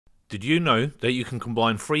Did you know that you can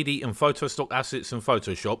combine 3D and photo stock assets in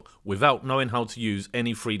Photoshop without knowing how to use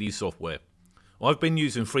any 3D software? I've been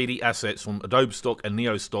using 3D assets from Adobe Stock and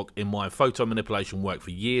Neo Stock in my photo manipulation work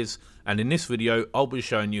for years, and in this video I'll be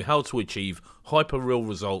showing you how to achieve hyper-real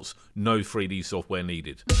results, no 3D software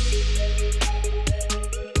needed.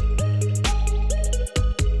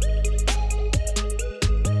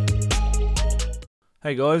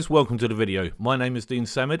 Hey guys, welcome to the video. My name is Dean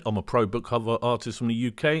Samid. I'm a pro book cover artist from the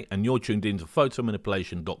UK and you're tuned in to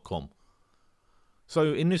photomanipulation.com.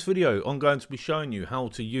 So in this video I'm going to be showing you how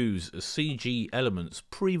to use CG elements,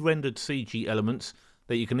 pre-rendered CG elements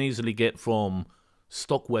that you can easily get from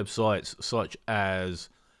stock websites such as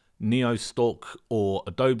Neo Stock or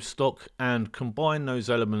Adobe Stock, and combine those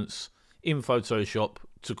elements in Photoshop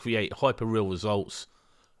to create hyper-real results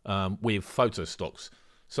with photo stocks.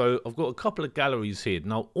 So I've got a couple of galleries here.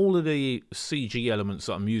 Now all of the CG elements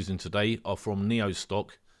that I'm using today are from Neo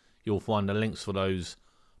Stock. You'll find the links for those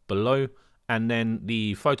below. And then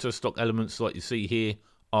the photo stock elements like you see here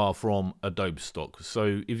are from Adobe Stock.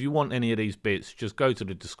 So if you want any of these bits, just go to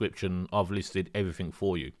the description. I've listed everything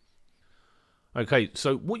for you. Okay,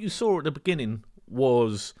 so what you saw at the beginning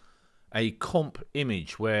was a comp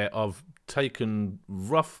image where I've taken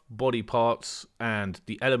rough body parts and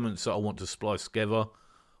the elements that I want to splice together.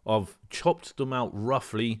 I've chopped them out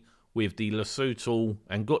roughly with the lasso tool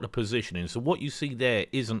and got the positioning. So what you see there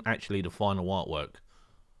isn't actually the final artwork.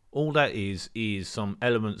 All that is some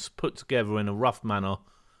elements put together in a rough manner,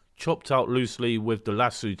 chopped out loosely with the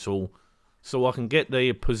lasso tool, so I can get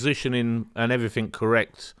the positioning and everything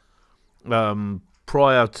correct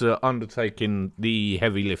prior to undertaking the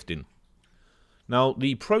heavy lifting. Now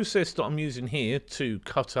the process that I'm using here to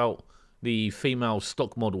cut out the female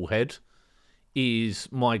stock model head is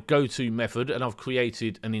my go-to method, and I've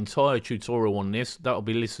created an entire tutorial on this that will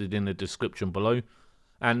be listed in the description below.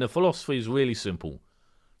 And the philosophy is really simple.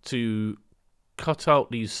 To cut out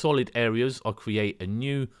these solid areas, I create a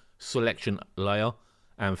new selection layer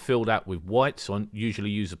and fill that with white, so I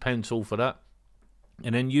usually use a pen tool for that.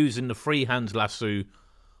 And then using the freehand lasso,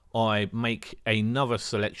 I make another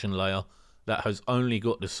selection layer that has only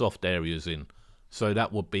got the soft areas in. So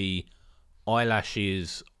that would be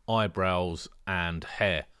eyelashes, eyebrows and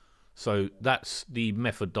hair. So that's the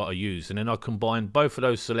method that I use, and then I combine both of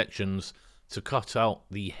those selections to cut out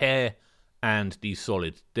the hair and the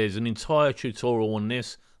solid. There's an entire tutorial on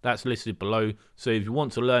this that's listed below, so if you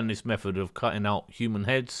want to learn this method of cutting out human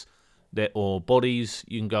heads or bodies,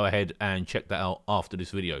 you can go ahead and check that out after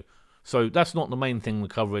this video. So that's not the main thing we're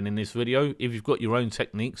covering in this video. If you've got your own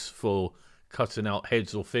techniques for cutting out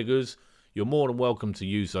heads or figures, you're more than welcome to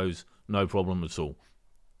use those, no problem at all.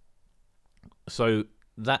 So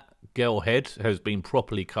that girl head has been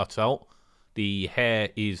properly cut out. The hair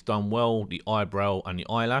is done well, the eyebrow and the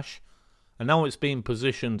eyelash. And now it's being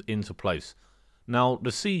positioned into place. Now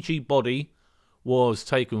the CG body was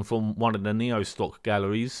taken from one of the Neo Stock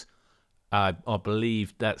galleries. I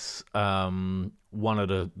believe that's one of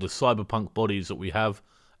the cyberpunk bodies that we have.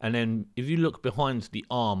 And then if you look behind the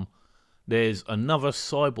arm, there's another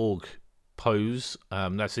cyborg pose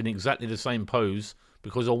that's in exactly the same pose,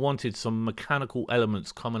 because I wanted some mechanical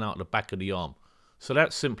elements coming out the back of the arm. So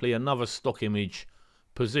that's simply another stock image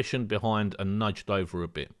positioned behind and nudged over a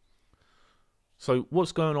bit. So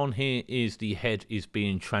what's going on here is the head is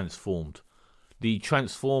being transformed. The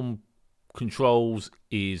transform controls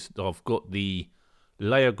is I've got the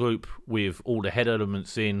layer group with all the head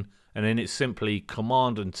elements in, and then it's simply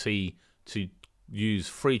Command and T to use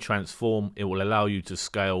free transform. It will allow you to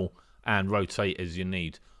scale and rotate as you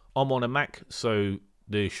need. I'm on a Mac, so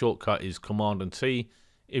the shortcut is Command and T.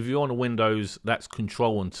 If you're on a Windows, that's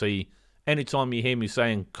Control and T. Anytime you hear me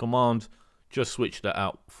saying Command, just switch that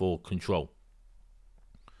out for Control.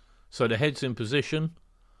 So the head's in position,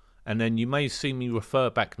 and then you may see me refer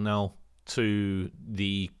back now to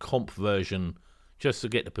the comp version just to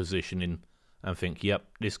get the positioning and think, yep,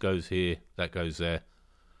 this goes here, that goes there.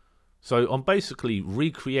 So I'm basically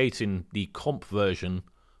recreating the comp version,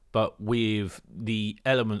 but with the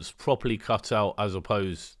elements properly cut out as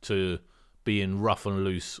opposed to being rough and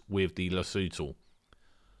loose with the lasso tool.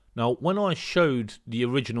 Now when I showed the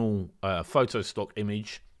original photo stock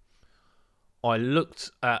image, I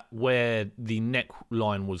looked at where the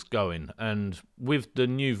neckline was going, and with the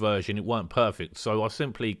new version it weren't perfect, so I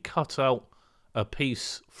simply cut out a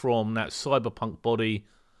piece from that cyberpunk body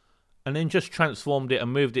and then just transformed it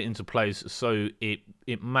and moved it into place so it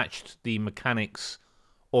matched the mechanics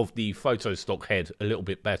of the photo stock head a little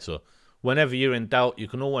bit better. Whenever you're in doubt, you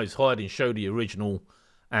can always hide and show the original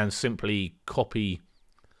and simply copy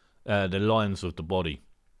the lines of the body.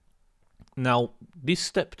 Now, this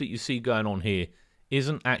step that you see going on here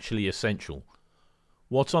isn't actually essential.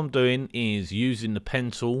 What I'm doing is using the pen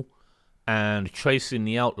tool and tracing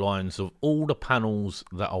the outlines of all the panels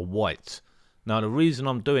that are white. Now, the reason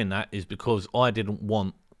I'm doing that is because I didn't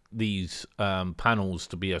want these panels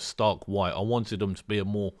to be a stark white. I wanted them to be a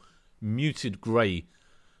more muted grey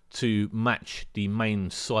to match the main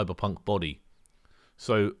cyberpunk body.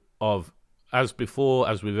 So as before,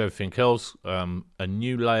 as with everything else, a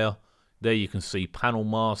new layer. There you can see panel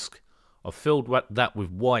mask. I've filled that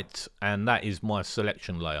with white, and that is my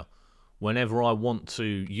selection layer. Whenever I want to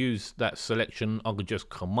use that selection, I could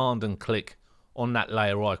just command and click on that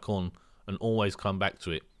layer icon and always come back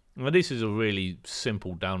to it. Now, this is a really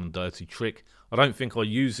simple down and dirty trick. I don't think I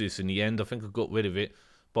use this in the end. I think I got rid of it,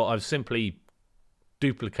 but I've simply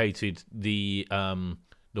duplicated the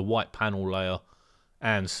white panel layer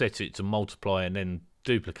and set it to multiply, and then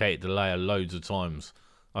duplicate the layer loads of times.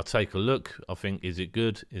 I take a look, I think, is it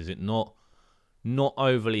good, is it not? Not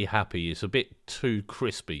overly happy, it's a bit too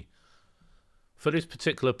crispy. For this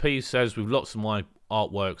particular piece, as with lots of my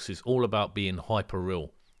artworks, it's all about being hyper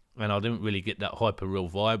real, and I didn't really get that hyper real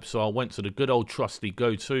vibe, so I went to the good old trusty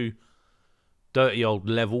go-to dirty old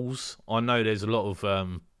levels. I know there's a lot of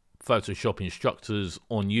Photoshop instructors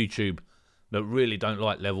on YouTube that really don't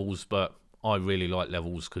like levels, but I really like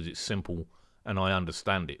levels because it's simple and I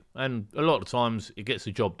understand it, and a lot of times it gets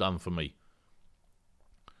the job done for me.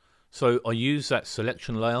 So I use that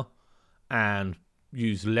selection layer and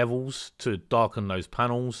use levels to darken those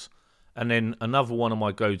panels, and then another one of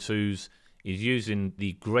my go-tos is using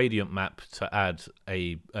the gradient map to add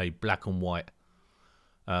a black and white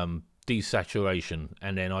desaturation,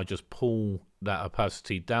 and then I just pull that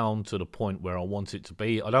opacity down to the point where I want it to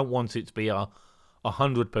be. I don't want it to be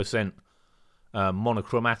 100%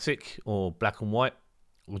 monochromatic or black and white.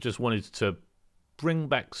 I just wanted to bring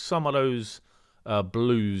back some of those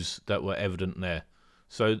blues that were evident there.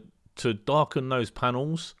 So to darken those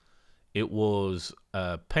panels, it was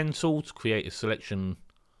pen tool to create a selection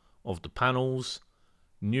of the panels,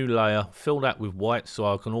 new layer, fill that with white so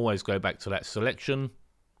I can always go back to that selection,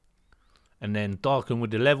 and then darken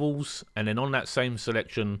with the levels, and then on that same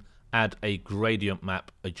selection add a gradient map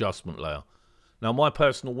adjustment layer. Now, my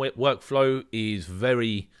personal workflow is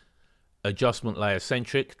very adjustment layer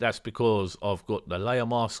centric. That's because I've got the layer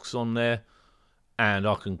masks on there, and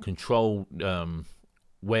I can control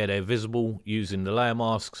where they're visible using the layer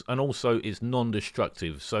masks, and also it's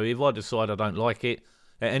non-destructive. So if I decide I don't like it,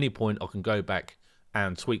 at any point I can go back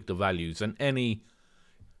and tweak the values, and any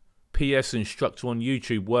PS instructor on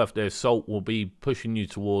YouTube worth their salt will be pushing you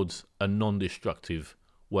towards a non-destructive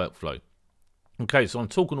workflow. Okay, so I'm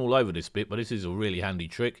talking all over this bit, but this is a really handy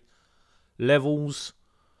trick. Levels,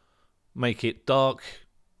 make it dark,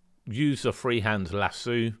 use a freehand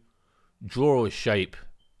lasso, draw a shape,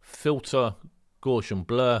 filter, Gaussian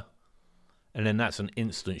blur, and then that's an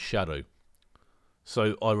instant shadow.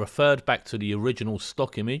 So I referred back to the original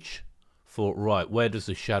stock image for, right, where does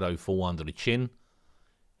the shadow fall under the chin?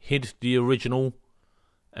 Hid the original,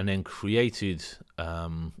 and then created a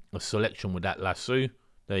selection with that lasso.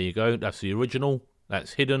 There you go, that's the original,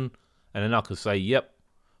 that's hidden, and then I can say, yep,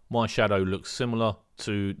 my shadow looks similar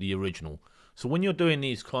to the original. So when you're doing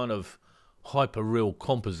these kind of hyper real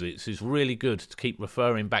composites, it's really good to keep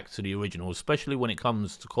referring back to the original, especially when it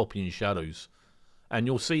comes to copying shadows. And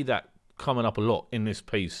you'll see that coming up a lot in this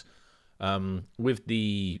piece. With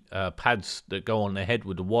the pads that go on the head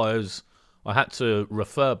with the wires, I had to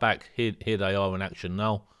refer back, here they are in action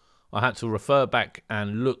now. I had to refer back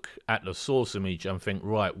and look at the source image and think,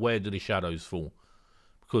 right, where do the shadows fall?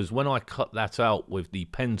 Because when I cut that out with the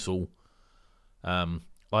pen tool, I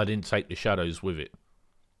didn't take the shadows with it.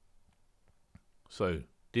 So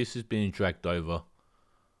this is being dragged over,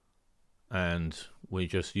 and we're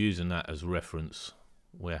just using that as reference.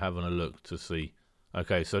 We're having a look to see.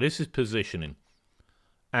 Okay, so this is positioning.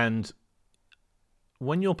 And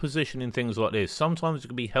when you're positioning things like this, sometimes it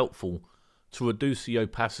can be helpful to reduce the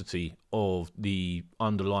opacity of the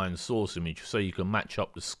underlying source image so you can match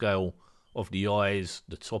up the scale of the eyes,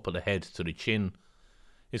 the top of the head to the chin.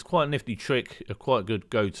 It's quite a nifty trick, a quite good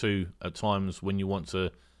go-to at times when you want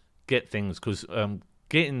to get things, because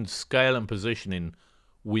getting scale and positioning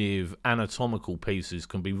with anatomical pieces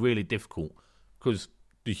can be really difficult, because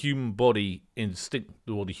the human body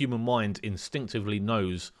the human mind instinctively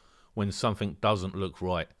knows when something doesn't look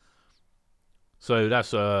right. So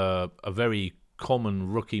that's a very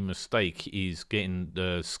common rookie mistake, is getting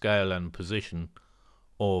the scale and position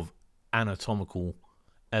of anatomical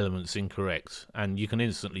elements incorrect, and you can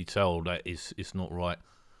instantly tell that it's not right.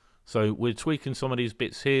 So we're tweaking some of these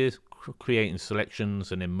bits here, creating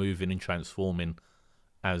selections and then moving and transforming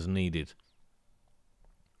as needed.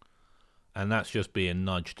 And that's just being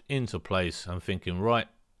nudged into place and thinking, right,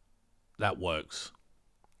 that works.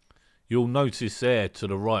 You'll notice there to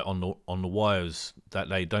the right on the wires that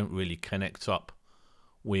they don't really connect up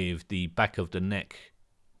with the back of the neck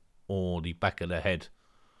or the back of the head.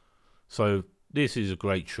 So this is a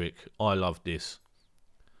great trick. I love this.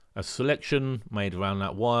 A selection made around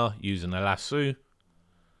that wire using a lasso.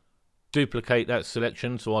 Duplicate that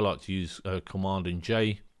selection, so I like to use Command and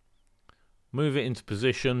J. Move it into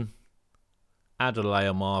position. Add a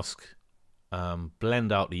layer mask.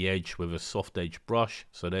 Blend out the edge with a soft edge brush.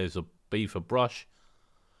 So there's a B for brush.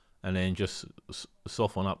 And then just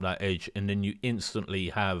soften up that edge, and then you instantly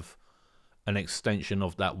have an extension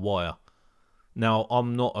of that wire. Now,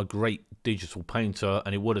 I'm not a great digital painter,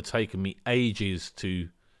 and it would have taken me ages to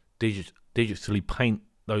digitally paint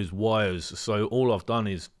those wires. So all I've done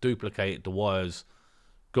is duplicate the wires,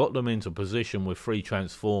 got them into position with free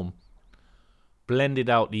transform, blended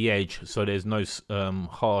out the edge so there's no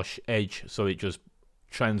harsh edge, so it just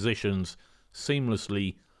transitions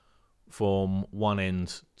seamlessly from one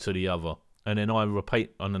end to the other. And then I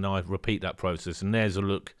repeat that process, and there's a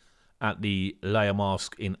look at the layer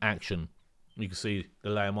mask in action. You can see the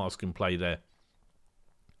layer mask in play there.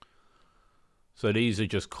 So these are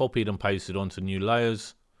just copied and pasted onto new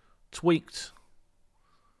layers, tweaked.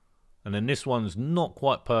 And then this one's not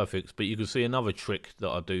quite perfect, but you can see another trick that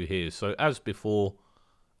I do here. So as before,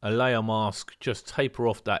 a layer mask, just taper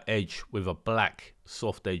off that edge with a black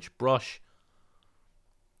soft edge brush.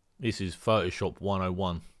 This is Photoshop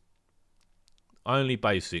 101. Only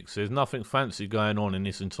basics. There's nothing fancy going on in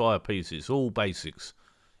this entire piece. It's all basics.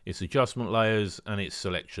 It's adjustment layers and it's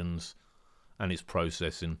selections and it's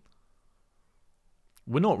processing.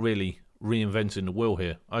 We're not really reinventing the wheel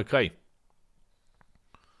here. Okay.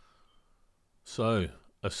 So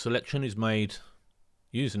a selection is made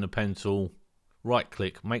using a pen tool. Right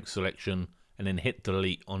click, make selection, and then hit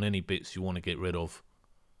delete on any bits you want to get rid of.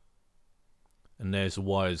 And there's the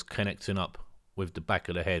wires connecting up with the back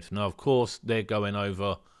of the head. Now, of course, they're going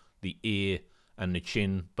over the ear and the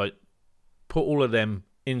chin, but put all of them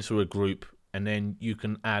into a group, and then you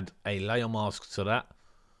can add a layer mask to that,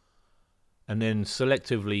 and then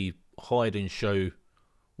selectively hide and show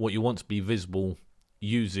what you want to be visible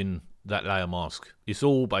using that layer mask. It's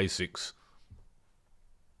all basics.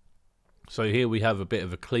 So here we have a bit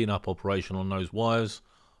of a cleanup operation on those wires.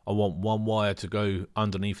 I want one wire to go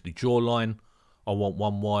underneath the jawline. I want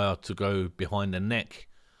one wire to go behind the neck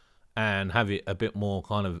and have it a bit more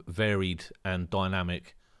kind of varied and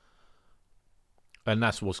dynamic. And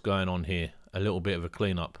that's what's going on here. A little bit of a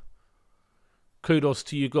cleanup. Kudos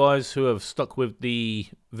to you guys who have stuck with the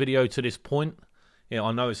video to this point. Yeah,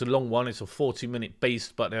 I know it's a long one. It's a 40-minute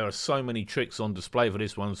beast, but there are so many tricks on display for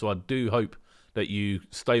this one. So I do hope that you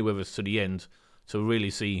stay with us to the end to really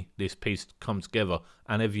see this piece come together.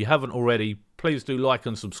 And if you haven't already, please do like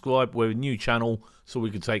and subscribe. We're a new channel, so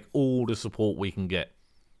we can take all the support we can get.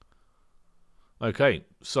 Okay,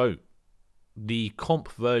 so the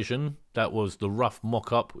comp version, that was the rough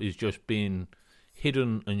mock-up, is just being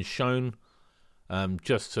hidden and shown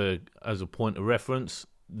just as a point of reference.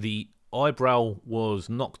 The eyebrow was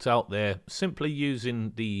knocked out there simply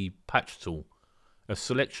using the patch tool. A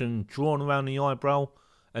selection drawn around the eyebrow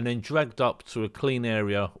and then dragged up to a clean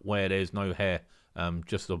area where there's no hair,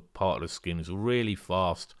 just a part of the skin. It's a really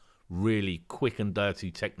fast, really quick and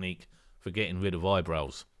dirty technique for getting rid of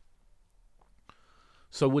eyebrows.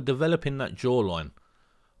 So we're developing that jawline.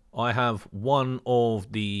 I have one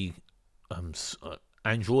of the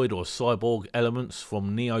Android or cyborg elements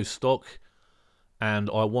from Neo stock, and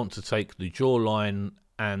I want to take the jawline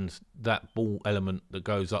and that ball element that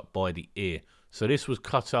goes up by the ear. So this was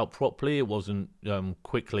cut out properly. It wasn't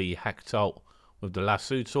quickly hacked out with the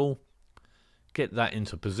lasso tool. Get that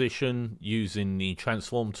into position using the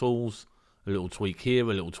transform tools. A little tweak here,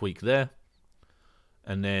 a little tweak there.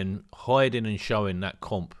 And then hiding and showing that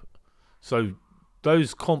comp. So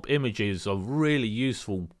those comp images are really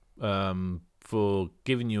useful for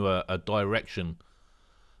giving you a direction.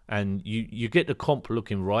 And you get the comp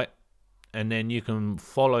looking right. And then you can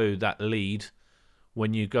follow that lead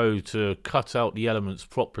when you go to cut out the elements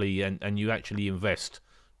properly, and you actually invest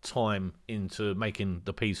time into making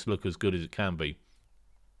the piece look as good as it can be.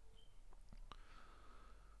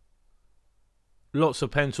 Lots of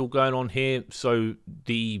pencil going on here, so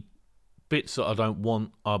the bits that I don't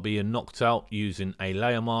want are being knocked out using a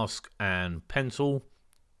layer mask and pencil.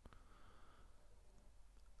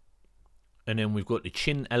 And then we've got the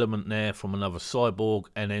chin element there from another cyborg,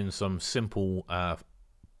 and then some simple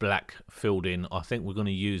black filled in, I think we're going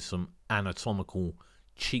to use some anatomical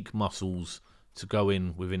cheek muscles to go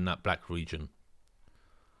in within that black region.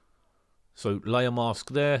 So layer mask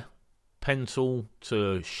there, pen tool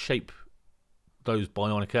to shape those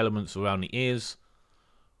bionic elements around the ears,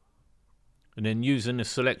 and then using the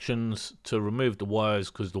selections to remove the wires,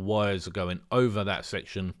 because the wires are going over that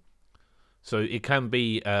section. So it can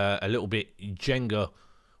be a little bit Jenga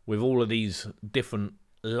with all of these different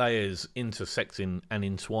layers intersecting and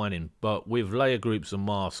entwining, but with layer groups and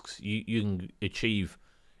masks you can achieve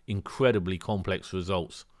incredibly complex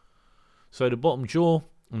results. So the bottom jaw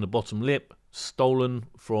and the bottom lip stolen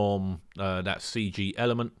from that CG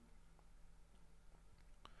element,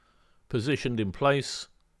 positioned in place.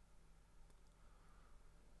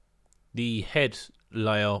 The head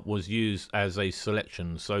layer was used as a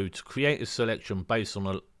selection. So to create a selection based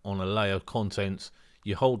on a layer contents,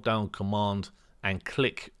 you hold down Command and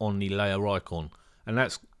click on the layer icon, and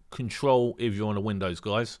that's Control if you're on a Windows,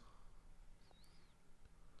 guys.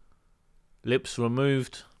 Lips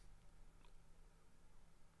removed,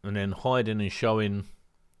 and then hiding and showing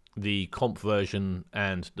the comp version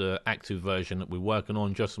and the active version that we're working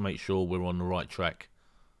on, just to make sure we're on the right track.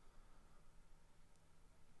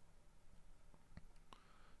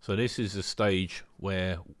 So this is the stage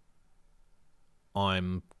where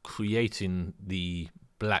I'm creating the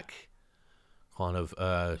black kind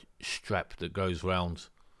of strap that goes round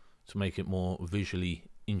to make it more visually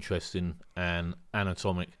interesting and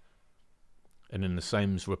anatomic. And then the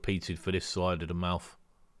same is repeated for this side of the mouth.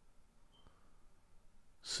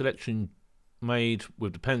 Selection made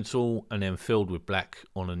with the pencil and then filled with black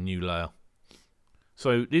on a new layer.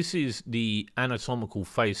 So this is the anatomical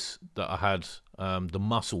face that I had, the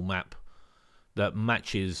muscle map that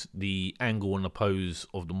matches the angle and the pose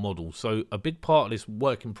of the model. So a big part of this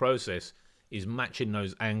working process is matching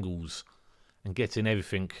those angles and getting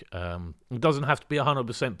everything. It doesn't have to be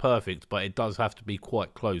 100% perfect, but it does have to be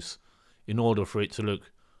quite close in order for it to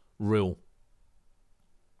look real.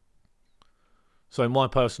 So in my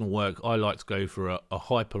personal work, I like to go for a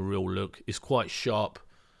hyper real look. It's quite sharp,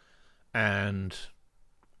 and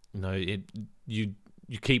you know, you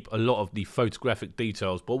keep a lot of the photographic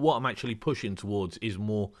details, but what I'm actually pushing towards is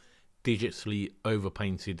more digitally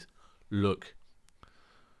overpainted look.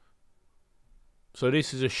 So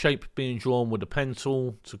this is a shape being drawn with a pen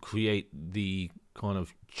tool to create the kind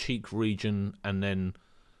of cheek region, and then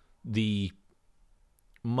the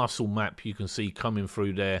muscle map you can see coming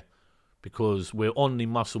through there, because we're on the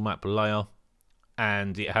muscle map layer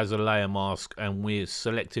and it has a layer mask, and we're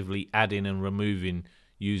selectively adding and removing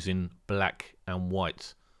using black and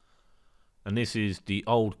white. And this is the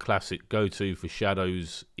old classic go-to for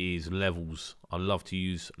shadows, is levels. I love to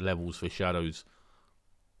use levels for shadows.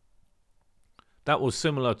 That was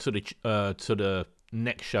similar to the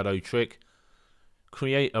neck shadow trick.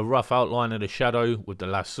 Create a rough outline of the shadow with the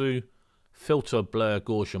lasso, filter, blur,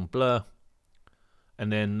 Gaussian blur,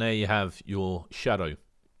 and then there you have your shadow.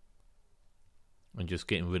 And just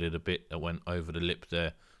getting rid of the bit that went over the lip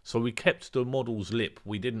there. So we kept the model's lip.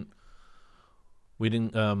 We didn't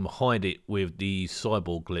hide it with the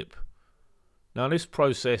cyborg lip. Now this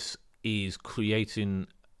process is creating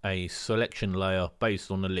a selection layer based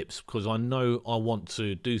on the lips, because I know I want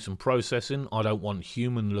to do some processing. I don't want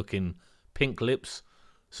human looking pink lips.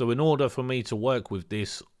 So in order for me to work with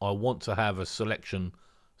this, I want to have a selection.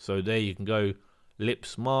 So there you can go,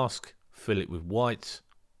 lips mask, fill it with white.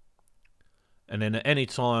 And then at any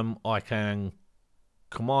time I can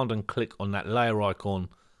command and click on that layer icon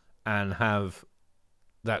and have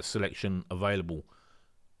that selection available.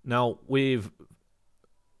 Now with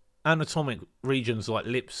anatomic regions like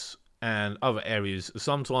lips and other areas,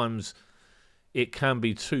 sometimes it can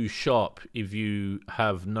be too sharp if you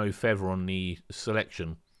have no feather on the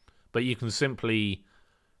selection, but you can simply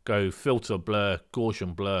go filter, blur,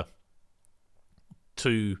 Gaussian blur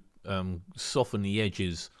to soften the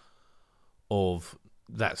edges of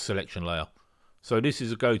that selection layer. So this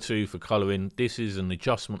is a go-to for coloring. This is an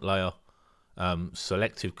adjustment layer,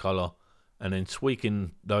 selective color, and then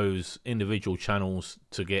tweaking those individual channels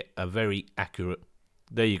to get a very accurate.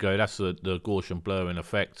 There you go, that's the Gaussian blur in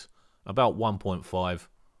effect, about 1.5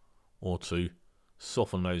 or 2.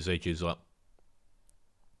 Soften those edges up.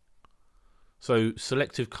 So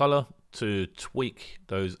selective color to tweak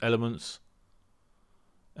those elements,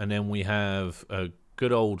 and then we have a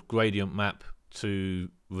good old gradient map to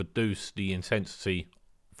reduce the intensity.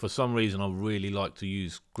 For some reason I really like to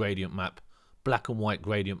use gradient map, black and white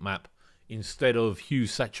gradient map, instead of hue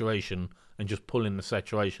saturation and just pulling the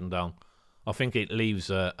saturation down. I think it leaves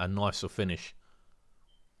a nicer finish.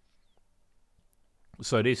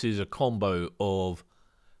 So this is a combo of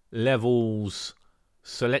levels,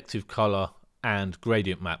 selective color, and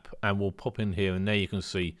gradient map. And we'll pop in here, and there you can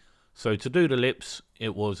see. So to do the lips,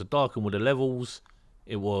 it was a darken with the levels,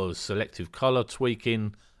 it was selective color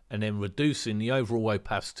tweaking, and then reducing the overall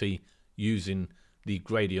opacity using the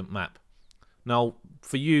gradient map. Now,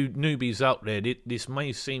 for you newbies out there, this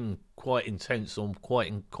may seem quite intense or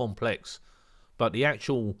quite complex, but the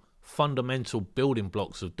actual fundamental building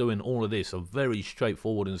blocks of doing all of this are very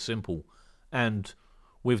straightforward and simple. And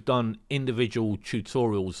we've done individual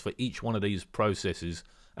tutorials for each one of these processes,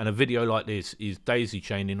 and a video like this is daisy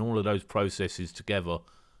chaining all of those processes together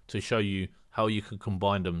to show you how you can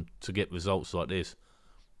combine them to get results like this.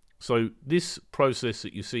 So this process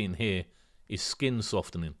that you're seeing here is skin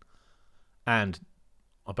softening, and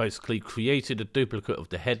I basically created a duplicate of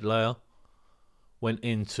the head layer, went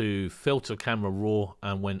into filter camera raw,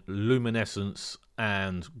 and went luminescence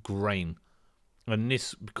and grain. And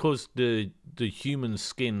this, because the human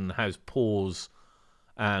skin has pores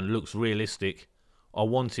and looks realistic, I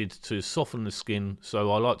wanted to soften the skin,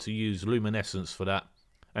 so I like to use luminescence for that,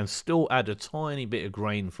 and still add a tiny bit of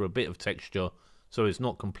grain for a bit of texture, so it's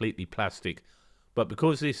not completely plastic. But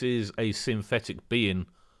because this is a synthetic being,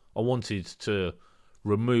 I wanted to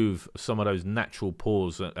remove some of those natural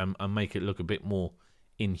pores and make it look a bit more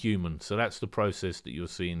inhuman. So that's the process that you're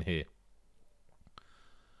seeing here.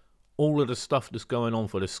 All of the stuff that's going on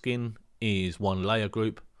for the skin is one layer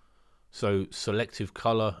group. So selective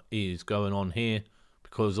color is going on here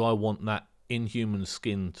because I want that inhuman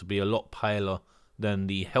skin to be a lot paler than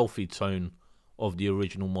the healthy tone of the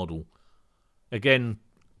original model. Again,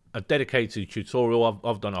 a dedicated tutorial.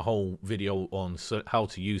 I've done a whole video on how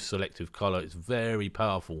to use selective color. It's very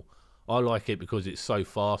powerful. I like it because it's so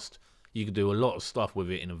fast. You can do a lot of stuff with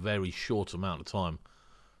it in a very short amount of time.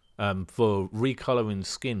 For recoloring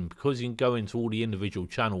skin, because you can go into all the individual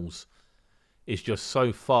channels, it's just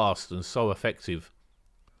so fast and so effective.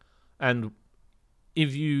 And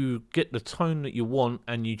if you get the tone that you want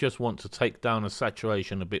and you just want to take down a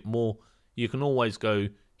saturation a bit more, you can always go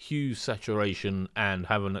hue saturation and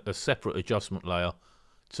have a separate adjustment layer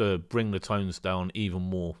to bring the tones down even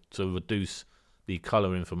more to reduce the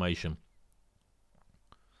color information.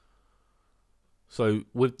 So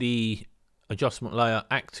with the adjustment layer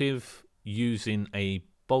active, using a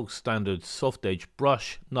bog standard soft edge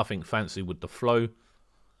brush, nothing fancy with the flow,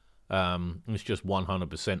 it's just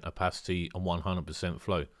 100% opacity and 100%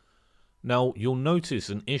 flow. Now you'll notice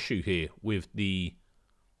an issue here with the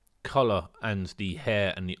color and the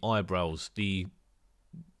hair and the eyebrows. The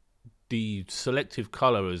selective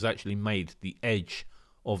color has actually made the edge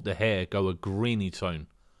of the hair go a greeny tone.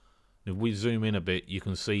 If we zoom in a bit, you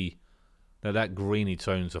can see that greeny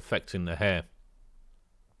tone is affecting the hair.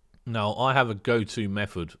 Now I have a go-to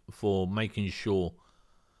method for making sure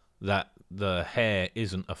that the hair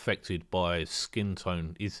isn't affected by skin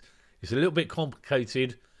tone. It's a little bit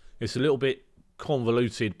complicated, it's a little bit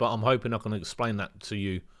convoluted, but I'm hoping I can explain that to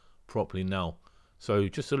you properly now. So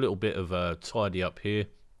just a little bit of a tidy up here.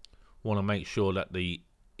 Want to make sure that the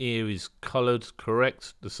ear is colored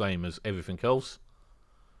correct, the same as everything else.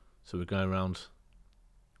 So we're going around,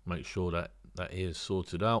 make sure that that ear is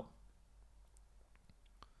sorted out.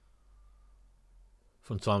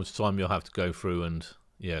 From time to time you'll have to go through and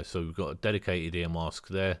yeah, so we've got a dedicated ear mask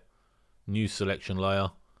there, new selection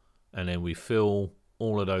layer, and then we fill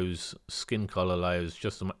all of those skin color layers,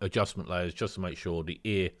 adjustment layers, just to make sure the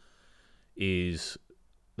ear is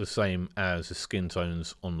the same as the skin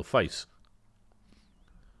tones on the face.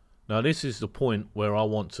 Now this is the point where I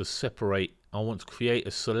want to separate, I want to create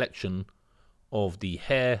a selection of the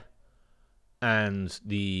hair and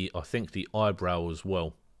I think the eyebrow as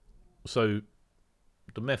well. So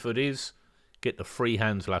the method is get the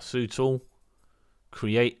freehand lasso tool,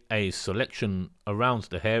 create a selection around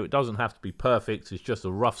the hair. It doesn't have to be perfect, it's just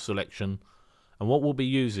a rough selection. And what we'll be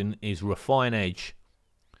using is refine edge,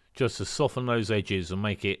 just to soften those edges and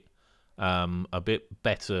make it a bit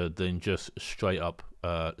better than just straight up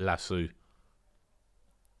lasso.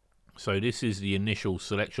 So this is the initial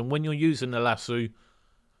selection. When you're using the lasso,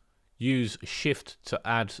 use Shift to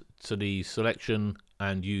add to the selection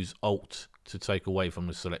and use Alt to take away from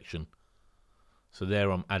the selection. So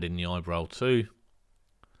there I'm adding the eyebrow too,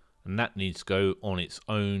 and that needs to go on its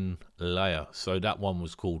own layer. So that one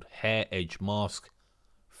was called Hair Edge Mask,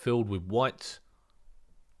 filled with white.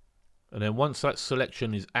 And then once that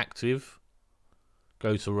selection is active,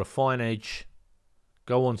 go to Refine Edge,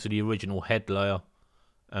 go onto the original head layer,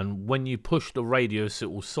 and when you push the radius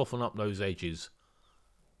it will soften up those edges.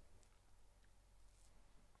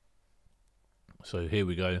 So here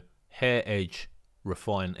we go, Hair Edge,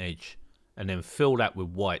 Refine Edge, and then fill that with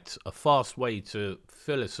white. A fast way to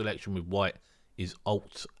fill a selection with white is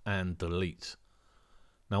Alt and Delete.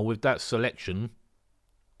 Now with that selection,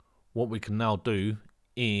 what we can now do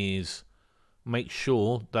is make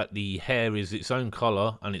sure that the hair is its own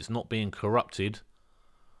color and it's not being corrupted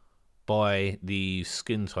by the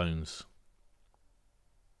skin tones.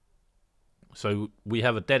 So we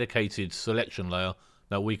have a dedicated selection layer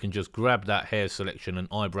that we can just grab that hair selection and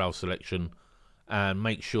eyebrow selection and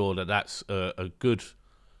make sure that that's a good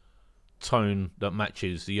tone that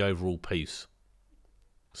matches the overall piece.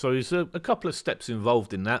 So there's a couple of steps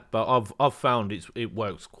involved in that, but I've found it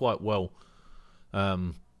works quite well,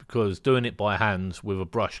 because doing it by hand with a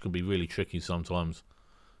brush can be really tricky sometimes.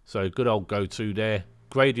 So good old go-to there,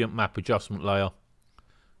 gradient map adjustment layer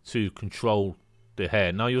to control the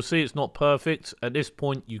hair. Now you'll see it's not perfect. At this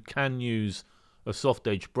point you can use a soft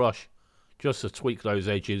edge brush just to tweak those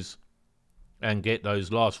edges and get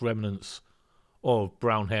those last remnants of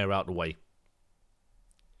brown hair out the way.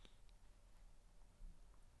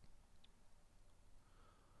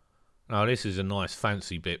 Now this is a nice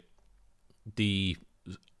fancy bit. The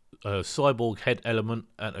cyborg head element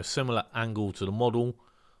at a similar angle to the model,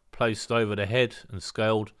 placed over the head and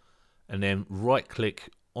scaled, and then right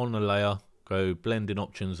click on the layer, go blending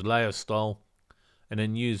options, layer style, and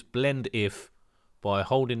then use blend if by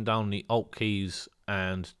holding down the alt keys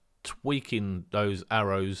and tweaking those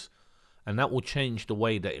arrows, and that will change the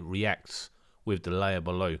way that it reacts with the layer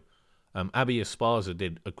below. Abby Esparza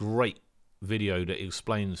did a great video that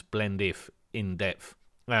explains blend if in depth,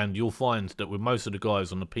 and you'll find that with most of the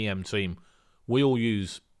guys on the PM team, we all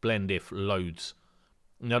use blend if loads.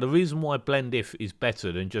 Now the reason why blend if is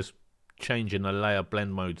better than just changing the layer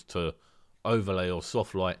blend mode to overlay or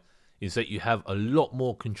soft light is that you have a lot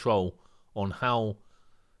more control on how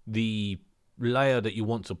the layer that you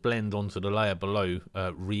want to blend onto the layer below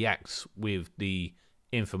reacts with the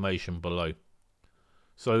information below.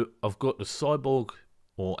 So I've got the cyborg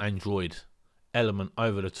or android element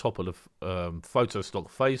over the top of the photo stock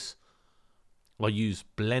face. I use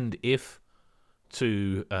blend if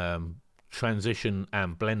to transition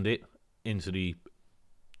and blend it into the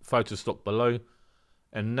photo stock below,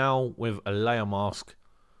 and now with a layer mask,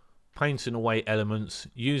 painting away elements,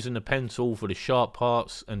 using the pen tool for the sharp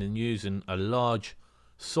parts, and then using a large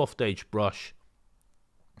soft edge brush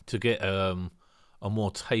to get a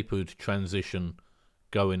more tapered transition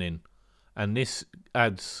going in. And this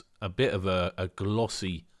adds a bit of a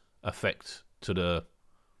glossy effect to the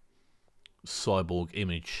cyborg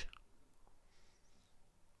image.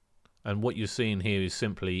 And what you're seeing here is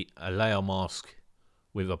simply a layer mask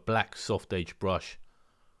with a black soft edge brush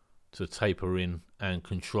to taper in and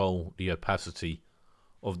control the opacity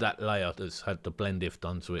of that layer that's had the blend if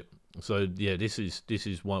done to it. So yeah, this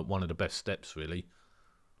is one of the best steps really.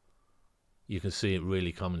 You can see it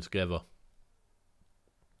really coming together.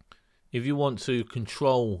 If you want to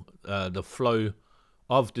control the flow,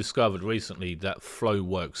 I've discovered recently that flow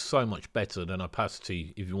works so much better than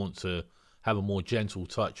opacity if you want to have a more gentle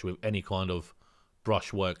touch with any kind of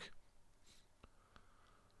brush work.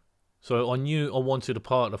 So I knew I wanted a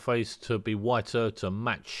part of the face to be whiter to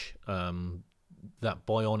match that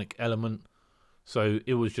bionic element. So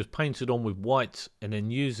it was just painted on with white and then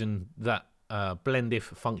using that blend if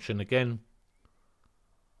function again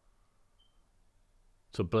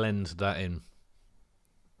to blend that in.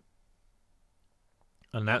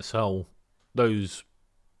 And that's how those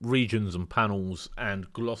regions and panels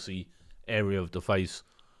and glossy area of the face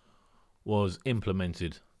was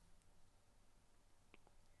implemented.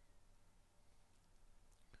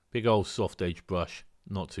 Big old soft edge brush,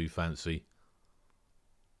 not too fancy.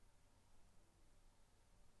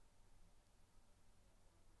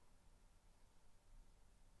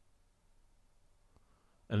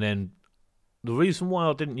 And then the reason why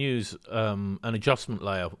I didn't use an adjustment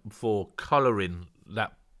layer for colouring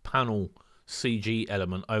that panel CG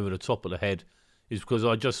element over the top of the head is because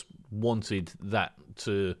I just wanted that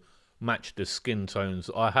to match the skin tones.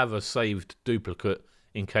 I have a saved duplicate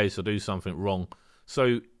in case I do something wrong.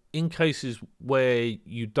 So in cases where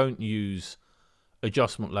you don't use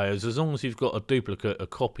adjustment layers, as long as you've got a duplicate, a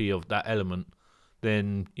copy of that element,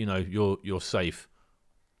 then you know you're safe.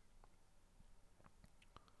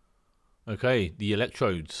 Okay, the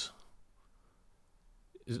electrodes.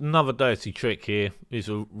 There's another dirty trick here. It's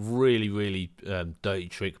a really dirty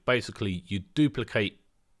trick. Basically, you duplicate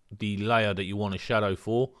the layer that you want a shadow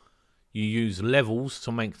for. You use levels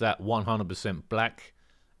to make that 100% black,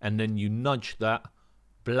 and then you nudge that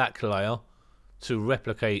black layer to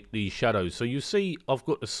replicate the shadows. So you see I've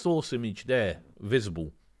got the source image there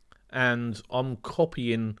visible, and I'm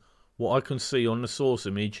copying what I can see on the source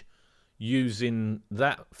image using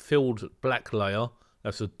that filled black layer,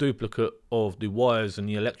 that's a duplicate of the wires and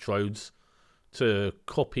the electrodes, to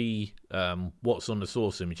copy what's on the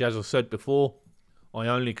source image. As I said before, I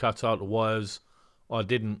only cut out the wires. I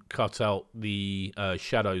didn't cut out the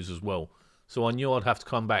shadows as well. So I knew I'd have to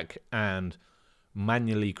come back and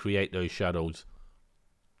manually create those shadows.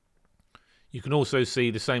 You can also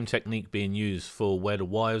see the same technique being used for where the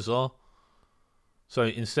wires are. So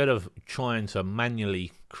instead of trying to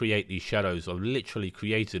manually create these shadows, I've literally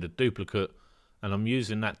created a duplicate, and I'm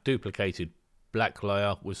using that duplicated black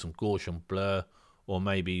layer with some Gaussian blur or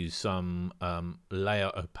maybe some layer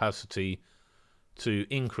opacity to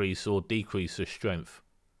increase or decrease the strength.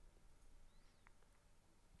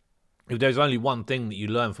 If there's only one thing that you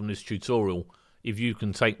learn from this tutorial, if you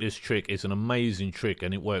can take this trick, it's an amazing trick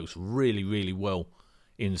and it works really, really well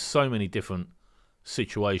in so many different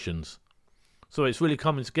situations. So it's really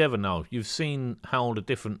coming together now. You've seen how the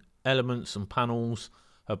different elements and panels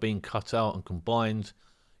have been cut out and combined.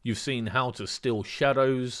 You've seen how to steal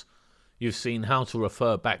shadows. You've seen how to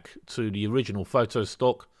refer back to the original photo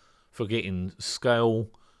stock for getting scale,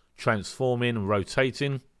 transforming and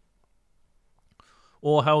rotating.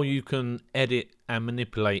 Or how you can edit and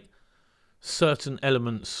manipulate certain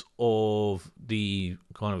elements of the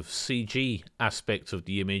kind of CG aspect of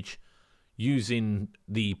the image using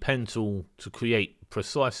the pen tool to create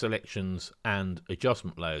precise selections and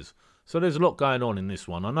adjustment layers. So there's a lot going on in this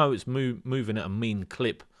one. I know it's moving at a mean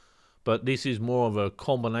clip, but this is more of a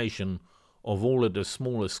combination of all of the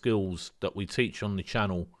smaller skills that we teach on the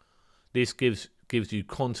channel. This gives you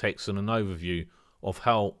context and an overview of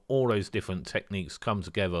how all those different techniques come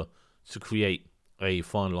together to create a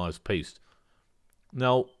finalized piece.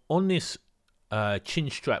 Now on this chin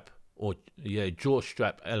strap or jaw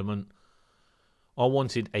strap element, I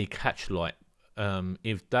wanted a catch light.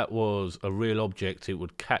 If that was a real object, it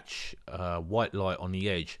would catch white light on the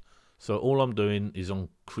edge. So all I'm doing is I'm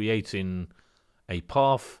creating a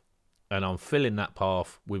path and I'm filling that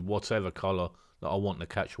path with whatever color that I want the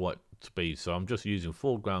catch white to be. So I'm just using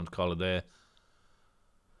foreground color there,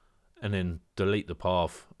 and then delete the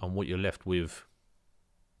path, and what you're left with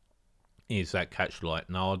is that catch light.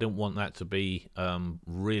 Now I didn't want that to be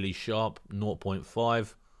really sharp,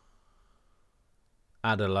 0.5.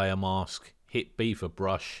 Add a layer mask, hit B for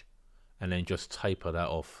brush, and then just taper that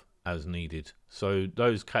off as needed. So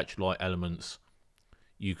those catch light elements,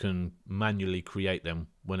 you can manually create them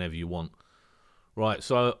whenever you want. Right,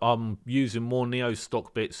 so I'm using more Neo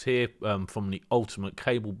stock bits here from the Ultimate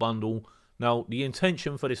Cable Bundle. Now the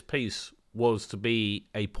intention for this piece was to be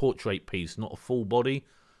a portrait piece, not a full body.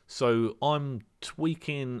 So I'm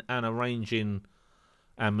tweaking and arranging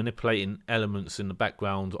and manipulating elements in the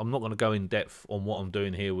background. I'm not going to go in depth on what I'm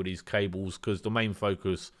doing here with these cables because the main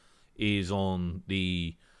focus is on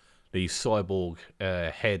the cyborg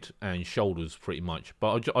head and shoulders pretty much.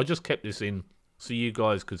 But I just kept this in so you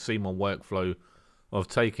guys could see my workflow of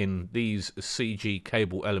taking these CG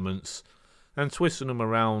cable elements and twisting them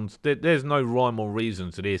around. There's no rhyme or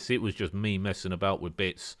reason to this. It was just me messing about with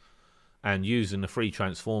bits and using the free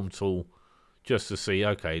transform tool just to see,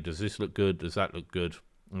 okay, does this look good? Does that look good?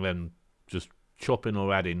 And then just chopping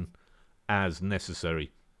or adding as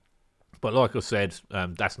necessary. But like I said,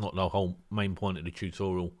 that's not the whole main point of the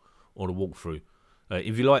tutorial or the walkthrough.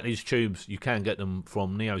 If you like these tubes, you can get them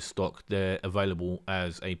from Neo stock. They're available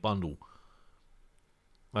as a bundle.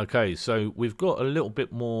 Okay, so we've got a little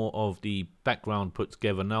bit more of the background put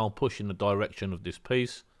together now, pushing the direction of this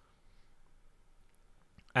piece.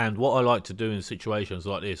 And what I like to do in situations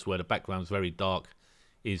like this where the background's very dark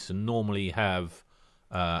is to normally have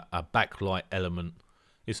a backlight element.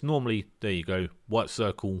 It's normally, there you go, white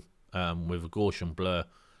circle with a Gaussian blur,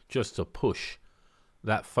 just to push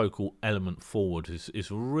that focal element forward.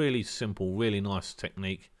 It's really simple, really nice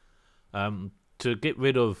technique. To get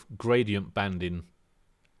rid of gradient banding,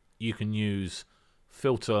 you can use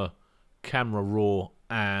filter, camera raw,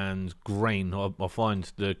 and grain. I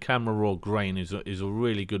find the camera raw grain is a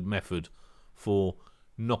really good method for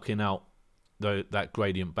knocking out that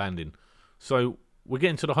gradient banding. So we're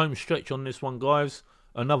getting to the home stretch on this one, guys.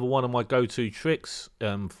 Another one of my go-to tricks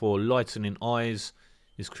for lightening eyes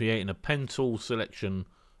is creating a pen tool selection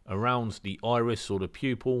around the iris or the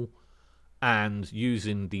pupil and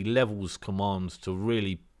using the levels commands to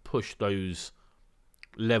really push those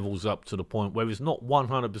levels up to the point where it's not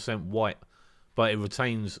 100% white, but it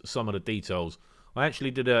retains some of the details. I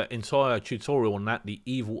actually did an entire tutorial on that, the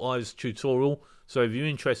Evil Eyes tutorial. So if you're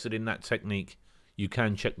interested in that technique, you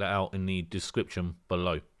can check that out in the description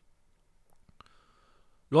below.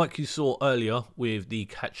 Like you saw earlier with the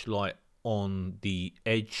catch light on the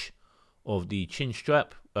edge of the chin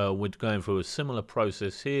strap, we're going through a similar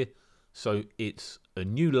process here. So it's a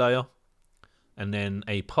new layer and then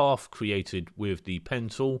a path created with the pen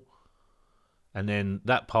tool, and then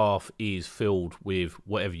that path is filled with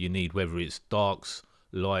whatever you need, whether it's darks,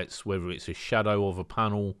 lights, whether it's a shadow of a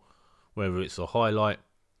panel, whether it's a highlight.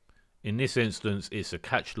 In this instance it's a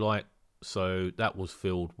catch light, so that was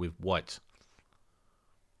filled with white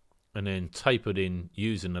and then tapered in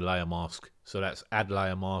using the layer mask. So that's add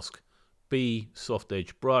layer mask, B soft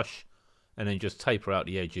edge brush, and then just taper out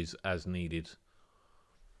the edges as needed.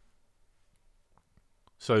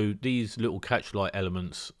 So these little catch light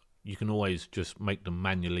elements, you can always just make them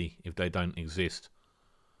manually if they don't exist.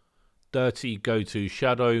 Dirty, go to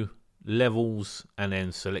shadow, levels, and then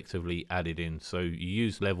selectively add it in. So you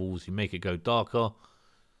use levels, you make it go darker,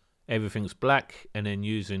 everything's black, and then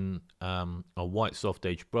using a white soft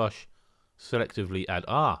edge brush, selectively add,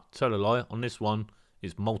 tell a lie, on this one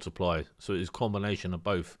is multiply, so it's a combination of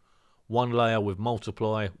both. One layer with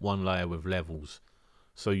multiply, one layer with levels.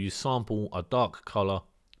 So you sample a dark color,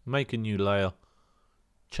 make a new layer,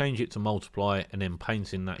 change it to multiply, and then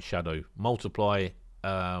paint in that shadow. Multiply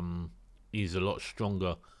is a lot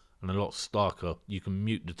stronger and a lot starker. You can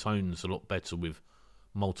mute the tones a lot better with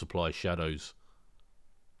multiply shadows.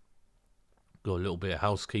 Got a little bit of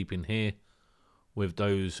housekeeping here with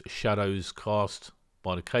those shadows cast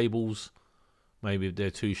by the cables. Maybe if they're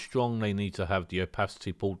too strong, they need to have the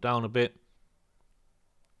opacity pulled down a bit.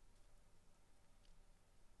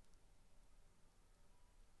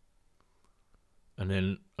 And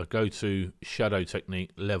then a go-to shadow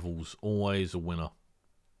technique, levels, always a winner.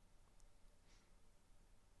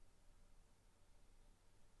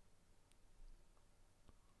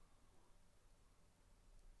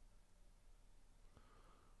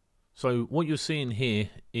 So what you're seeing here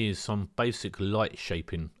is some basic light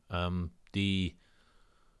shaping. The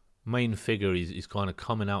main figure is kind of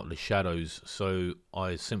coming out of the shadows, so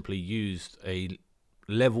I simply used a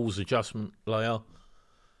levels adjustment layer,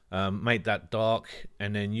 made that dark,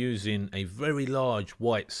 and then using a very large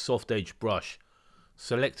white soft edge brush,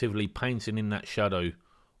 selectively painting in that shadow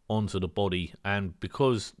onto the body. And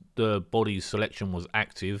because the body's selection was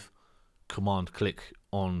active, command click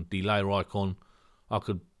on the layer icon, I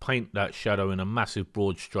could paint that shadow in a massive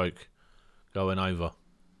broad stroke going over.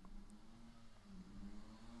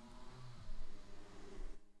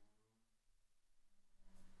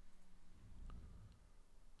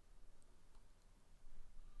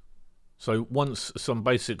 So once some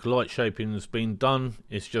basic light shaping has been done,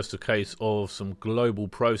 it's just a case of some global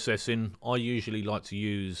processing. I usually like to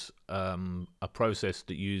use a process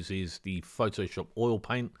that uses the Photoshop oil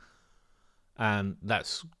paint, and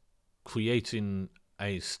that's creating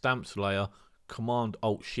a stamps layer, Command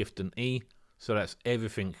Alt Shift and E. So that's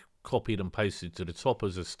everything copied and pasted to the top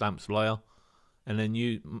as a stamps layer, and then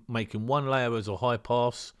you making one layer as a high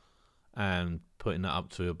pass and putting that up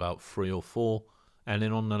to about 3 or 4. And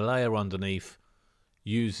then on the layer underneath,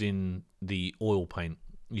 using the oil paint,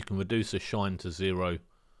 you can reduce the shine to 0,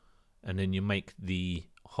 and then you make the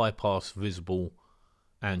high pass visible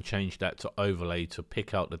and change that to overlay to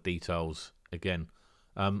pick out the details again.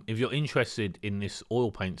 If you're interested in this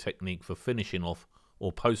oil paint technique for finishing off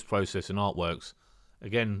or post-processing artworks,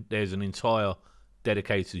 again, there's an entire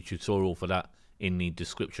dedicated tutorial for that in the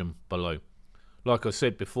description below. Like I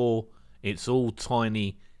said before, it's all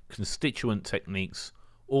tiny constituent techniques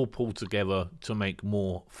all pulled together to make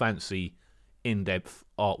more fancy, in-depth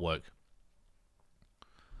artwork.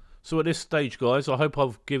 So at this stage, guys, I hope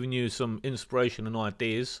I've given you some inspiration and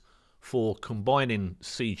ideas for combining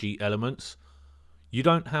CG elements. You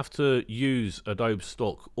don't have to use Adobe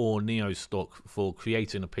Stock or Neo Stock for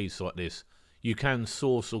creating a piece like this. You can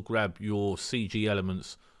source or grab your CG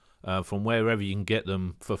elements from wherever you can get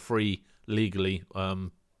them for free legally.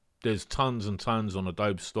 There's tons and tons on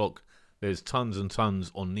Adobe Stock. There's tons and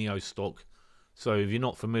tons on Neo Stock. So if you're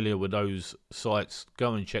not familiar with those sites,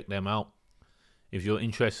 go and check them out if you're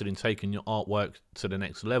interested in taking your artwork to the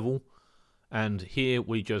next level. And here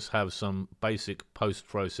we just have some basic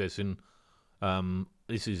post-processing.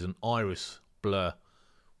 This is an iris blur,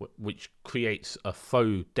 which creates a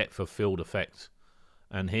faux depth of field effect.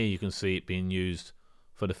 And here you can see it being used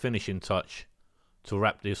for the finishing touch to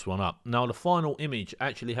wrap this one up. Now the final image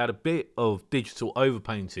actually had a bit of digital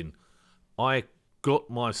overpainting. I got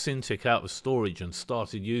my Cintiq out of storage and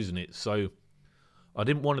started using it, so I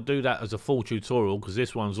didn't want to do that as a full tutorial because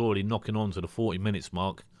this one's already knocking on to the 40 minutes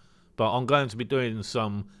mark. But I'm going to be doing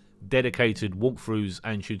some dedicated walkthroughs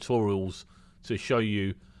and tutorials to show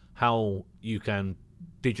you how you can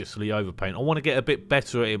digitally overpaint. I want to get a bit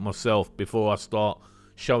better at it myself before I start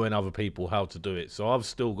showing other people how to do it. So I've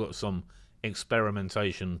still got some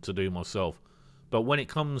experimentation to do myself. But when it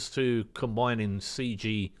comes to combining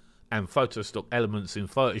CG and photo stock elements in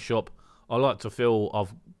Photoshop, I like to feel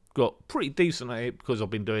I've got pretty decent at it because I've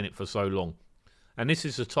been doing it for so long. And this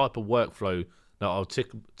is the type of workflow that I'll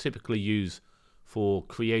typically use for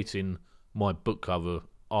creating my book cover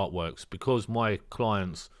artworks, because my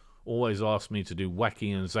clients always ask me to do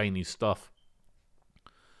wacky and zany stuff.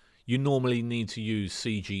 You normally need to use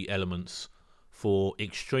CG elements for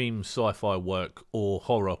extreme sci-fi work or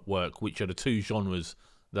horror work, which are the two genres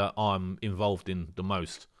that I'm involved in the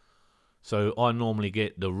most. So I normally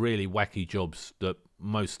get the really wacky jobs that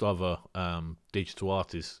most other digital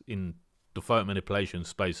artists in the photo manipulation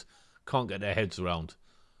space can't get their heads around.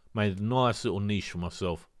 Made a nice little niche for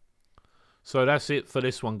myself. So that's it for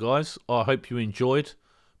this one, guys. I hope you enjoyed.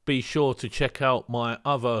 Be sure to check out my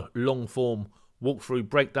other long form walkthrough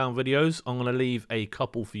breakdown videos. I'm going to leave a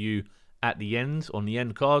couple for you at the end, on the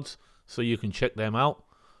end cards, so you can check them out.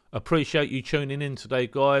 Appreciate you tuning in today,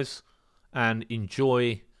 guys, and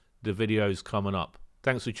enjoy the videos coming up.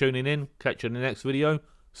 Thanks for tuning in. Catch you in the next video.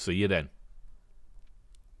 See you then.